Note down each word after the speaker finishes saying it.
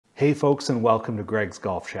Hey folks, and welcome to Greg's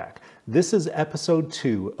Golf Shack. This is episode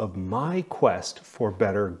 2 of my quest for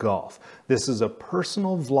better golf. This is a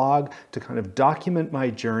personal vlog to kind of document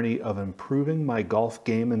my journey of improving my golf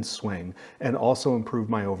game and swing, and also improve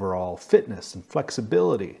my overall fitness and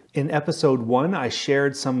flexibility. In episode 1, I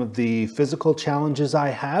shared some of the physical challenges I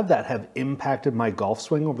have that have impacted my golf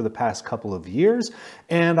swing over the past couple of years,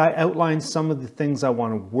 and I outlined some of the things I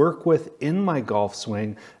want to work with in my golf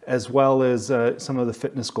swing, as well as some of the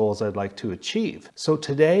fitness goals I'd like to achieve. So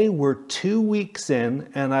today we're 2 weeks in,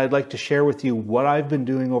 and I'd like to share with you what I've been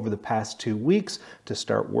doing over the past 2 weeks to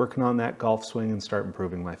start working on that golf swing and start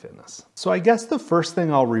improving my fitness. So I guess the first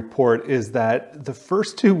thing I'll report is that the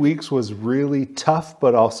first 2 weeks was really tough,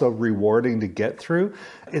 but also rewarding to get through.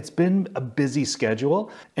 It's been a busy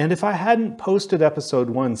schedule, and if I hadn't posted episode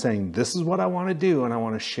 1 saying this is what I want to do and I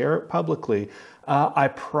want to share it publicly, I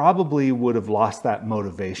probably would have lost that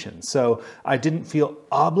motivation. So I didn't feel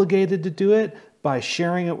obligated to do it. By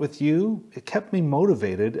sharing it with you, it kept me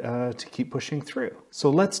motivated to keep pushing through. So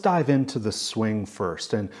let's dive into the swing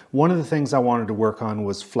first. And one of the things I wanted to work on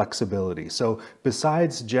was flexibility. So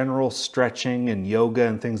besides general stretching and yoga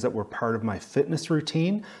and things that were part of my fitness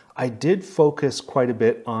routine, I did focus quite a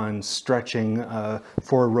bit on stretching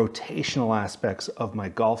for rotational aspects of my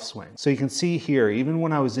golf swing. So you can see here, even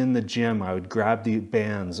when I was in the gym, I would grab the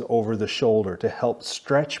bands over the shoulder to help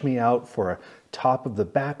stretch me out for a top of the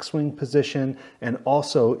backswing position, and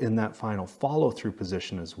also in that final follow-through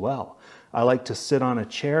position as well. I like to sit on a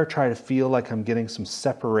chair, try to feel like I'm getting some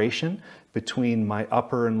separation between my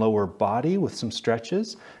upper and lower body with some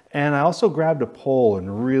stretches. And I also grabbed a pole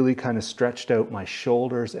and really kind of stretched out my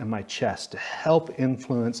shoulders and my chest to help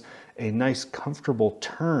influence a nice comfortable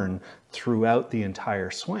turn throughout the entire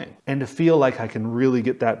swing, and to feel like I can really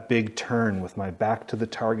get that big turn with my back to the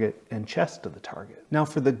target and chest to the target. Now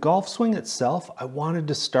for the golf swing itself, I wanted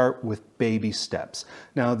to start with baby steps.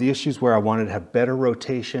 Now the issues where I wanted to have better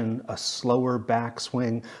rotation, a slower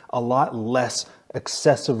backswing, a lot less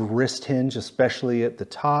excessive wrist hinge, especially at the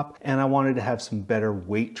top, and I wanted to have some better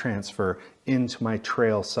weight transfer into my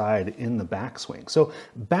trail side in the backswing. So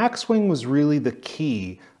backswing was really the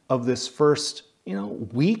key of this first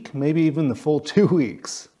week, maybe even the full 2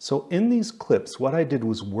 weeks. So in these clips, what I did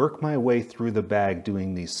was work my way through the bag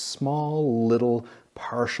doing these small little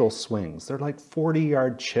partial swings. They're like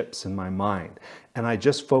 40-yard chips in my mind. And I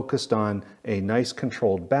just focused on a nice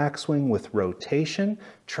controlled backswing with rotation,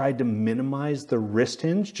 tried to minimize the wrist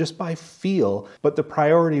hinge just by feel, but the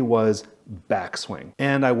priority was backswing.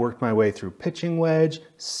 And I worked my way through pitching wedge,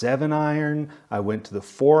 7-iron, I went to the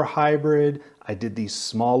 4 hybrid, I did these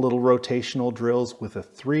small little rotational drills with a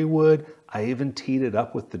 3-wood, I even teed it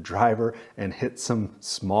up with the driver and hit some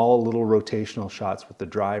small little rotational shots with the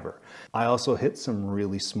driver. I also hit some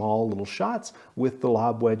really small little shots with the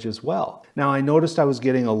lob wedge as well. Now I noticed I was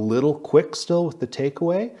getting a little quick still with the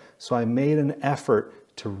takeaway, so I made an effort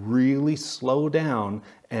to really slow down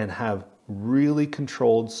and have really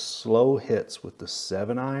controlled slow hits with the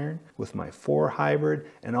 7-iron, with my 4 hybrid,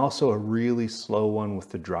 and also a really slow one with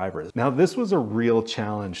the driver. Now this was a real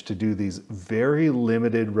challenge to do these very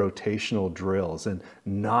limited rotational drills and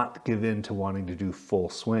not give in to wanting to do full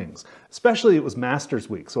swings. Especially it was Masters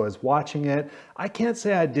week, so I was watching it. I can't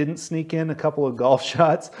say I didn't sneak in a couple of golf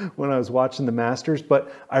shots when I was watching the Masters,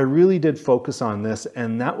 but I really did focus on this,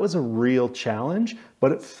 and that was a real challenge,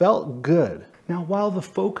 but it felt good. Now, while the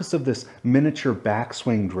focus of this miniature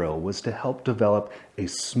backswing drill was to help develop a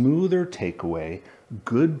smoother takeaway,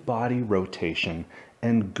 good body rotation,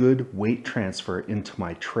 and good weight transfer into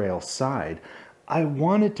my trail side, I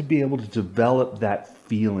wanted to be able to develop that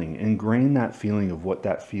feeling, ingrain that feeling of what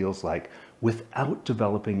that feels like without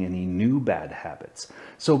developing any new bad habits.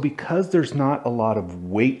 So because there's not a lot of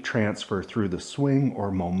weight transfer through the swing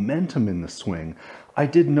or momentum in the swing, I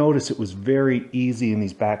did notice it was very easy in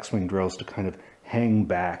these backswing drills to kind of hang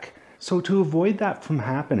back. So to avoid that from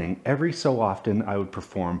happening, every so often I would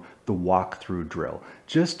perform the walk-through drill,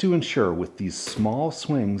 just to ensure with these small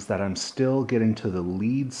swings that I'm still getting to the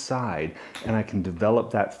lead side and I can develop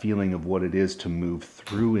that feeling of what it is to move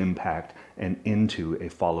through impact and into a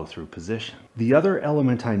follow-through position. The other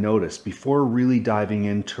element I noticed before really diving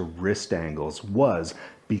into wrist angles was,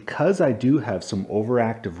 because I do have some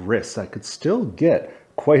overactive wrists, I could still get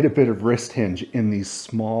quite a bit of wrist hinge in these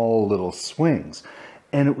small little swings.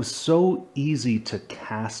 And it was so easy to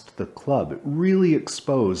cast the club. It really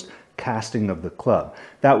exposed casting of the club.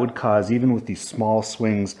 That would cause, even with these small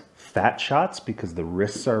swings, fat shots because the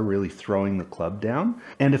wrists are really throwing the club down.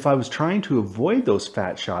 And if I was trying to avoid those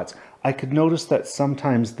fat shots, I could notice that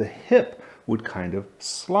sometimes the hip would kind of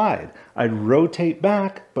slide. I'd rotate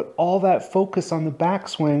back, but all that focus on the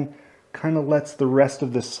backswing kind of lets the rest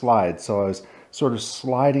of this slide. So I was sort of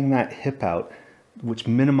sliding that hip out, which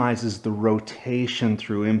minimizes the rotation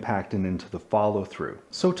through impact and into the follow through.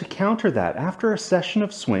 So to counter that, after a session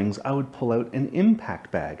of swings, I would pull out an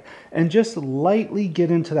impact bag and just lightly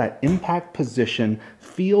get into that impact position,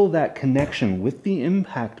 feel that connection with the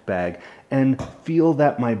impact bag, and feel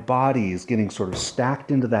that my body is getting sort of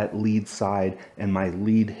stacked into that lead side and my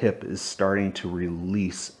lead hip is starting to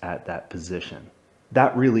release at that position.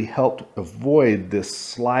 That really helped avoid this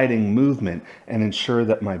sliding movement and ensure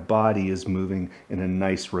that my body is moving in a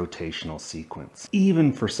nice rotational sequence,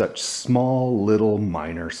 even for such small little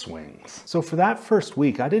minor swings. So for that first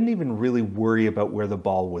week, I didn't even really worry about where the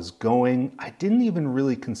ball was going. I didn't even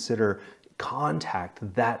really consider contact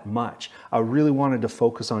that much. I really wanted to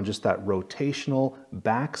focus on just that rotational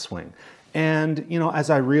backswing. And, you know, as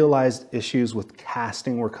I realized issues with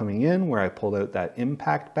casting were coming in, where I pulled out that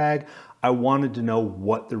impact bag, I wanted to know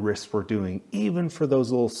what the wrists were doing, even for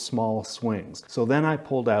those little small swings. So then I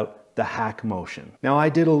pulled out the HackMotion. Now I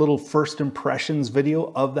did a little first impressions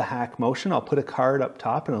video of the HackMotion. I'll put a card up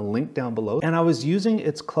top and a link down below. And I was using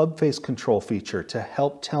its club face control feature to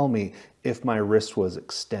help tell me if my wrist was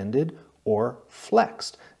extended or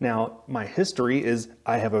flexed. Now, my history is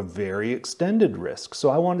I have a very extended wrist,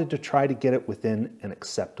 so I wanted to try to get it within an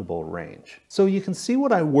acceptable range. So you can see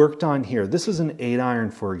what I worked on here. This is an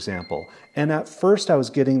 8-iron, for example. And at first I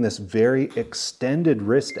was getting this very extended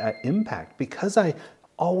wrist at impact. Because I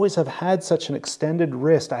always have had such an extended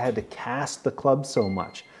wrist, I had to cast the club so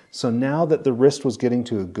much. So now that the wrist was getting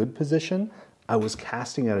to a good position, I was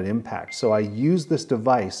casting at an impact. So I used this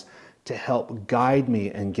device to help guide me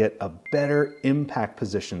and get a better impact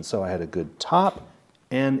position. So I had a good top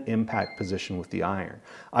and impact position with the iron.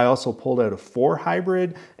 I also pulled out a 4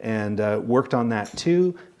 hybrid and worked on that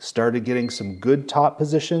too. Started getting some good top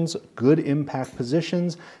positions, good impact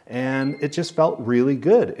positions, and it just felt really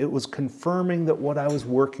good. It was confirming that what I was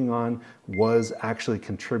working on was actually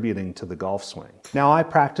contributing to the golf swing. Now I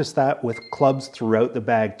practiced that with clubs throughout the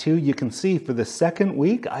bag too. You can see for the second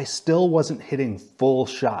week, I still wasn't hitting full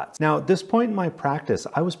shots. Now at this point in my practice,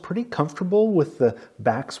 I was pretty comfortable with the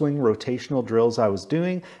backswing rotational drills I was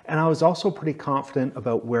doing, and I was also pretty confident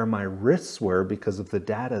about where my wrists were because of the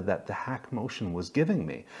data that the HackMotion was giving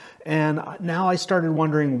me. And now I started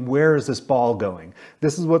wondering, where is this ball going?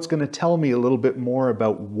 This is what's going to tell me a little bit more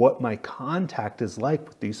about what my contact is like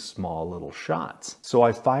with these small little shots. So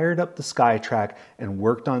I fired up the SkyTrack and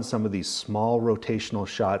worked on some of these small rotational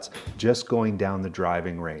shots just going down the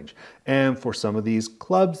driving range. And for some of these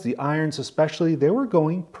clubs, the irons especially, they were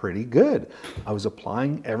going pretty good. I was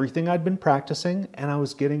applying everything I'd been practicing and I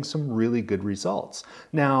was getting some really good results.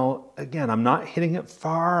 Now, again, I'm not hitting it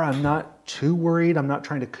far. I'm not too worried. I'm not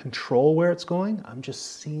trying to control where it's going. I'm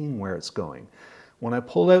just seeing where it's going. When I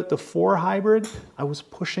pulled out the 4 hybrid, I was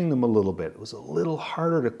pushing them a little bit. It was a little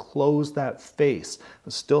harder to close that face. I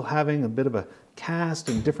was still having a bit of a cast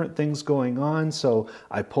and different things going on, so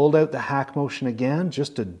I pulled out the HackMotion again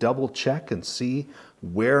just to double check and see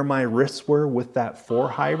where my wrists were with that 4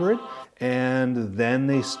 hybrid, and then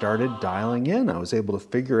they started dialing in. I was able to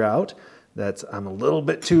figure out that I'm a little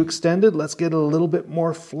bit too extended. Let's get a little bit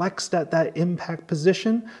more flexed at that impact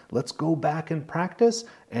position. Let's go back and practice.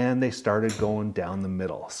 And they started going down the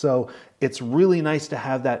middle. So it's really nice to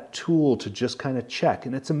have that tool to just kind of check.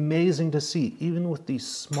 And it's amazing to see, even with these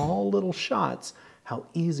small little shots, how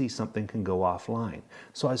easy something can go offline.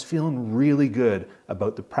 So I was feeling really good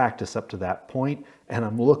about the practice up to that point, and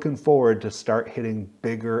I'm looking forward to start hitting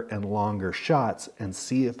bigger and longer shots and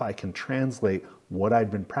see if I can translate what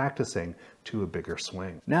I'd been practicing to a bigger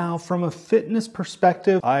swing. Now, from a fitness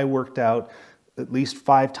perspective, I worked out at least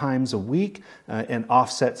 5 times a week and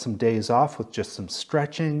offset some days off with just some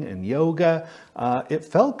stretching and yoga. It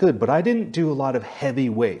felt good, but I didn't do a lot of heavy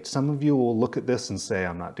weight. Some of you will look at this and say,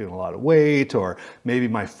 I'm not doing a lot of weight, or maybe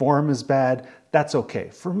my form is bad. That's okay.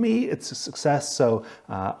 For me, it's a success, so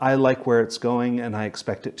I like where it's going and I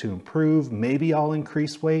expect it to improve. Maybe I'll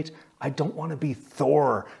increase weight. I don't want to be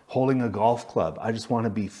Thor holding a golf club. I just want to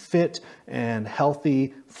be fit and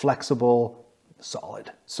healthy, flexible,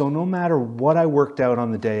 solid. So no matter what I worked out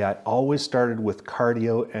on the day, I always started with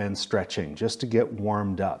cardio and stretching just to get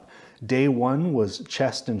warmed up. Day 1 was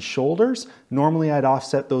chest and shoulders. Normally I'd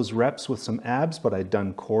offset those reps with some abs, but I'd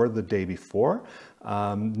done core the day before.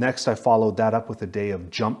 Next, I followed that up with a day of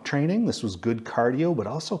jump training. This was good cardio, but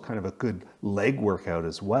also kind of a good leg workout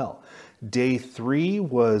as well. Day 3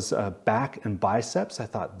 was back and biceps. I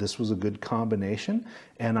thought this was a good combination,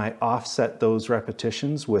 and I offset those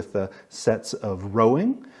repetitions with sets of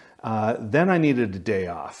rowing. Then I needed a day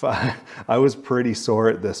off. I was pretty sore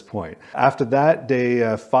at this point. After that,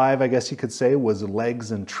 day 5, I guess you could say, was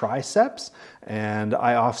legs and triceps. And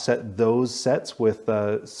I offset those sets with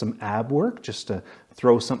some ab work, just to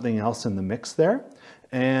throw something else in the mix there.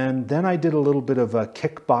 And then I did a little bit of a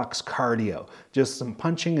kickbox cardio, just some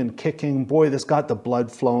punching and kicking. Boy, this got the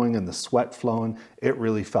blood flowing and the sweat flowing. It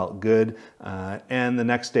really felt good. And the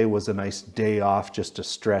next day was a nice day off just to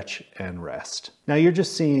stretch and rest. Now you're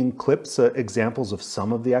just seeing clips, examples of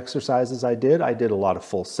some of the exercises I did. I did a lot of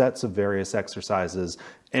full sets of various exercises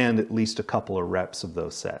and at least a couple of reps of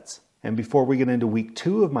those sets. And before we get into week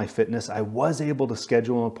 2 of my fitness, I was able to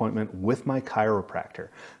schedule an appointment with my chiropractor.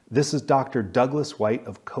 This is Dr. Douglas White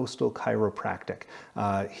of Coastal Chiropractic.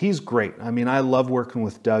 He's great. I mean, I love working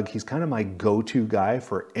with Doug. He's kind of my go-to guy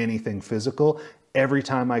for anything physical. Every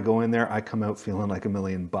time I go in there, I come out feeling like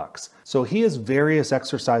 $1,000,000. So he has various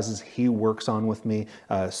exercises he works on with me,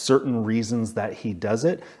 certain reasons that he does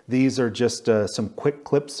it. These are just some quick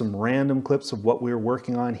clips, some random clips of what we were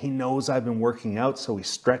working on. He knows I've been working out, so he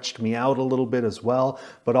stretched me out a little bit as well,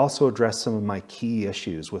 but also addressed some of my key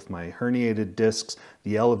issues with my herniated discs,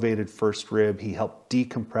 the elevated first rib. He helped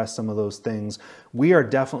decompress some of those things. We are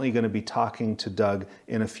definitely going to be talking to Doug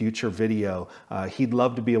in a future video. He'd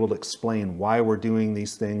love to be able to explain why we're doing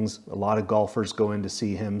these things. A lot of golfers go in to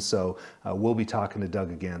see him, so we'll be talking to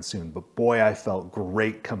Doug again soon. But boy, I felt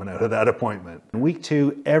great coming out of that appointment. In week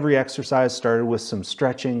 2, every exercise started with some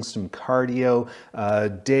stretching, some cardio.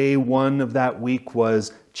 Day 1 of that week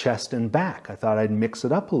was chest and back. I thought I'd mix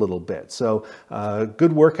it up a little bit. So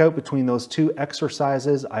good workout between those 2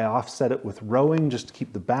 exercises. I offset it with rowing just to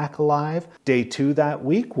keep the back alive. Day 2 that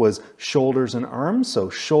week was shoulders and arms. So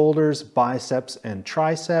shoulders, biceps, and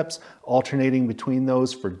triceps, alternating between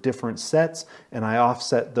those for different sets. And I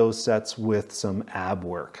offset those sets with some ab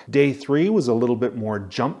work. Day 3 was a little bit more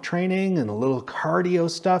jump training and a little cardio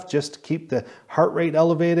stuff just to keep the heart rate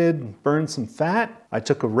elevated, burn some fat. I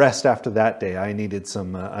took a rest after that day. I needed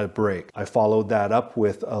some a break. I followed that up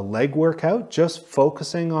with a leg workout, just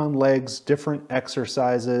focusing on legs, different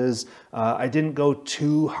exercises. I didn't go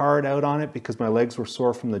too hard out on it because my legs were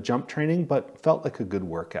sore from the jump training, but felt like a good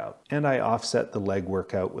workout. And I offset the leg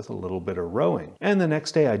workout with a little bit of rowing. And the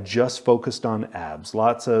next day I just focused on abs.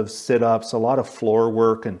 Lots of sit-ups, a lot of floor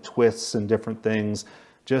work and twists and different things.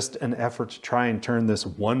 Just an effort to try and turn this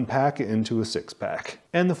 1-pack into a 6-pack.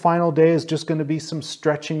 And the final day is just going to be some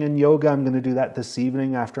stretching and yoga. I'm going to do that this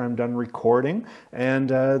evening after I'm done recording. And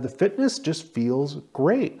the fitness just feels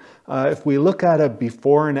great. If we look at a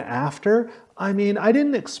before and after, I mean, I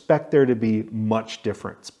didn't expect there to be much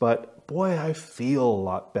difference, but boy, I feel a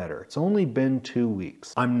lot better. It's only been 2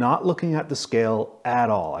 weeks. I'm not looking at the scale at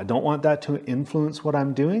all. I don't want that to influence what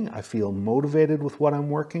I'm doing. I feel motivated with what I'm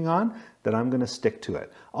working on, that I'm gonna stick to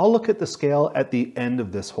it. I'll look at the scale at the end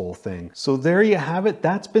of this whole thing. So there you have it.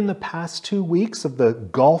 That's been the past 2 weeks of the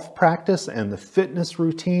golf practice and the fitness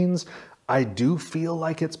routines. I do feel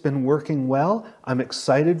like it's been working well. I'm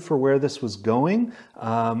excited for where this was going.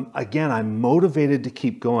 Again, I'm motivated to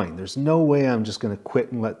keep going. There's no way I'm just gonna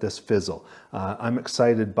quit and let this fizzle. I'm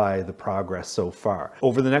excited by the progress so far.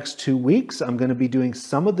 Over the next 2 weeks, I'm gonna be doing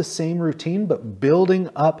some of the same routine, but building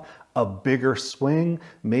up a bigger swing,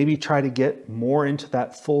 maybe try to get more into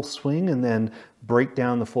that full swing and then break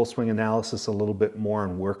down the full swing analysis a little bit more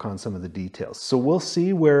and work on some of the details. So we'll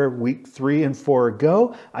see where week 3 and 4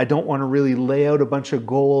 go. I don't want to really lay out a bunch of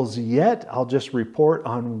goals yet. I'll just report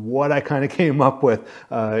on what I kind of came up with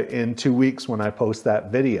in 2 weeks when I post that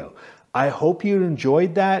video. I hope you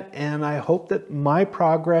enjoyed that, and I hope that my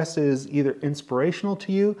progress is either inspirational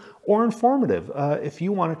to you or informative if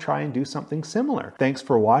you want to try and do something similar. Thanks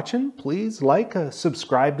for watching. Please like,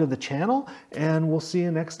 subscribe to the channel, and we'll see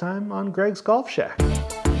you next time on Greg's Golf Shack.